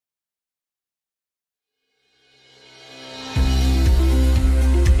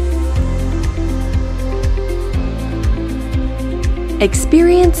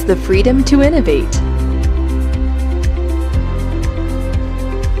Experience the freedom to innovate.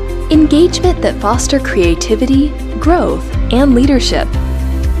 Engagement that fosters creativity, growth, and leadership.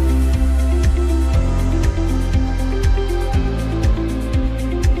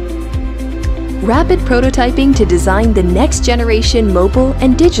 Rapid prototyping to design the next generation mobile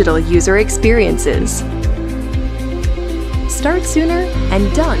and digital user experiences. Start sooner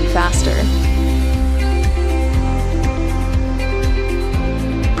and done faster.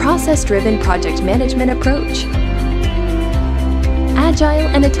 Process-driven project management approach. Agile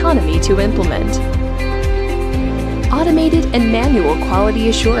and autonomy to implement. Automated and manual quality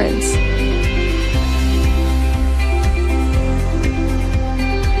assurance.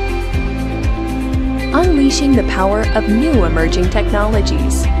 Unleashing the power of new emerging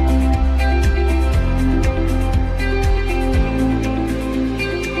technologies.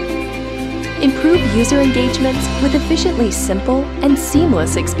 Improve user engagements with efficiently simple and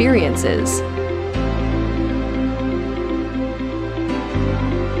seamless experiences.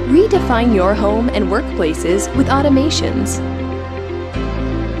 Redefine your home and workplaces with automations.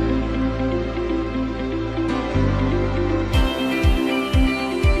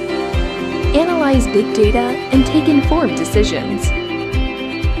 Analyze big data and take informed decisions.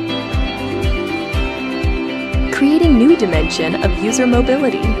 Creating new dimension of user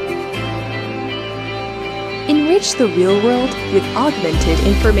mobility. Enrich the real world with augmented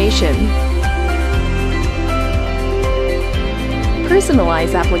information.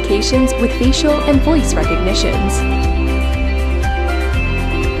 Personalize applications with facial and voice recognitions.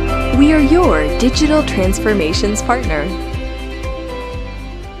 We are your digital transformations partner.